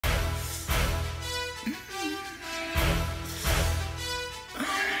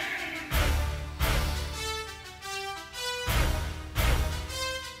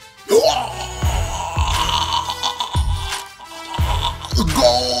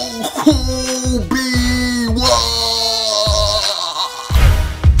OBE1.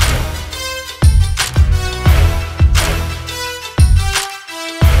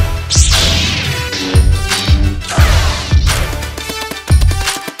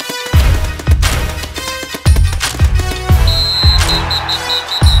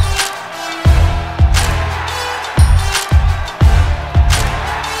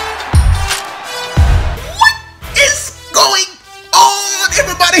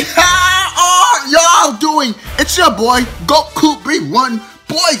 It's your boy, OBE1.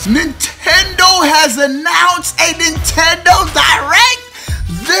 Boys, Nintendo has announced a Nintendo Direct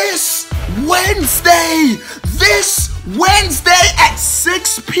this Wednesday at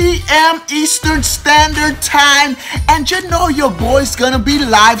 6 p.m. Eastern Standard Time. And you know your boy's gonna be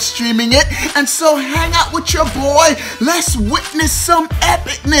live streaming it. And so hang out with your boy. Let's witness some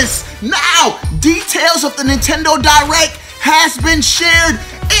epicness. Now, details of the Nintendo Direct has been shared.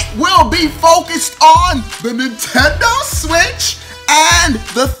 It will be focused on the Nintendo Switch and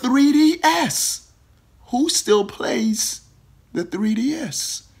the 3DS. Who still plays the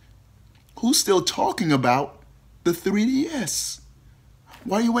 3DS? Who's still talking about the 3DS?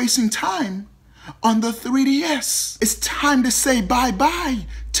 Why are you wasting time on the 3DS? It's time to say bye-bye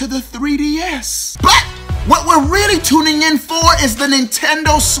to the 3DS. But what we're really tuning in for is the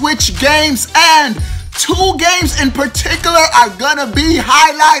Nintendo Switch games, and 2 games in particular are gonna be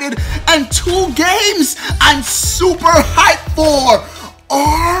highlighted, and 2 games I'm super hyped for: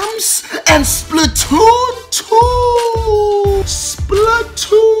 ARMS and Splatoon 2.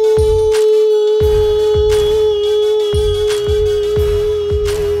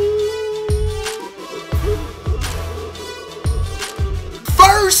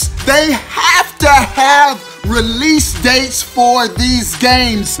 First, they have to have release dates for these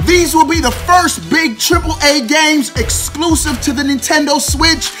games. These will be the first big AAA games exclusive to the Nintendo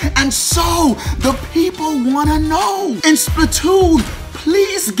Switch, and so the people wanna know. In Splatoon,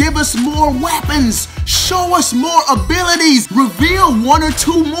 please give us more weapons, show us more abilities, reveal 1 or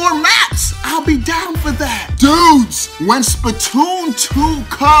 2 more maps. I'll be down for that. Dudes, when Splatoon 2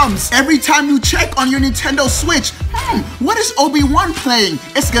 comes, every time you check on your Nintendo Switch, what is OBE1 playing?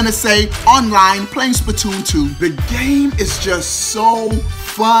 It's gonna say online playing Splatoon 2. The game is just so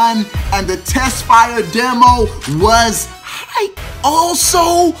fun, and the test fire demo was hype.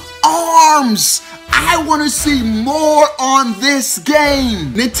 Also, ARMS. I want to see more on this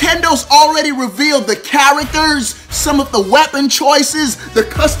game. Nintendo's already revealed the characters, some of the weapon choices, the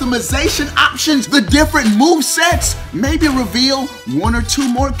customization options, the different movesets. Maybe reveal 1 or 2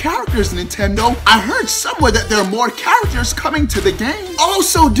 more characters, Nintendo. I heard somewhere that there are more characters coming to the game.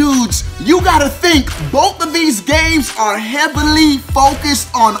 Also, dudes, you gotta think both of these games are heavily focused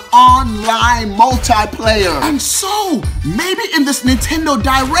on online multiplayer. And so, maybe in this Nintendo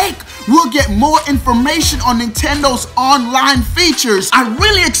Direct, we'll get more information on Nintendo's online features. I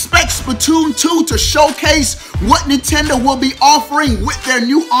really expect Splatoon 2 to showcase what Nintendo will be offering with their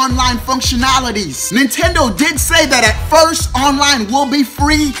new online functionalities. Nintendo did say that at first online will be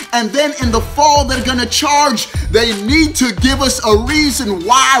free, and then in the fall they're gonna charge. They need to give us a reason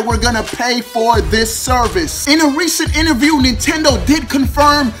why we're gonna pay for this service. In a recent interview, Nintendo did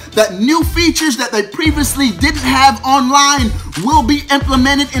confirm that new features that they previously didn't have online will be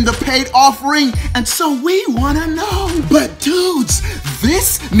implemented in the paid offering, and so we wanna know. But dudes,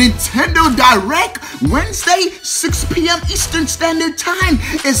 this Nintendo Direct Wednesday, 6 p.m. Eastern Standard Time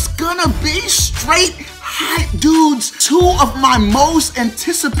is gonna be straight hype, dudes. 2 of my most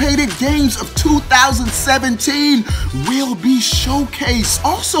anticipated games of 2017 will be showcased.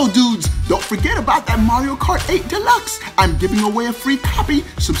 Also, dudes, don't forget about that Mario Kart 8 Deluxe. I'm giving away a free copy.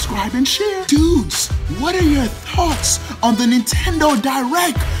 Subscribe and share. Dudes, what are your thoughts on the Nintendo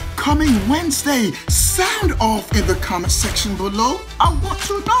Direct coming Wednesday? Sound off in the comment section below. I want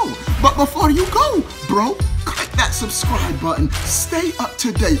to know. But before you go, bro, click that subscribe button. Stay up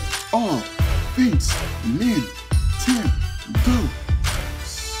to date. All things Nintendo.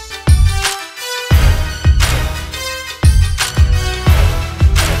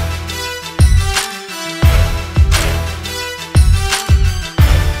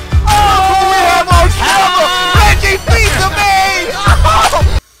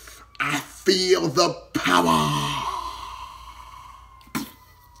 I feel the power.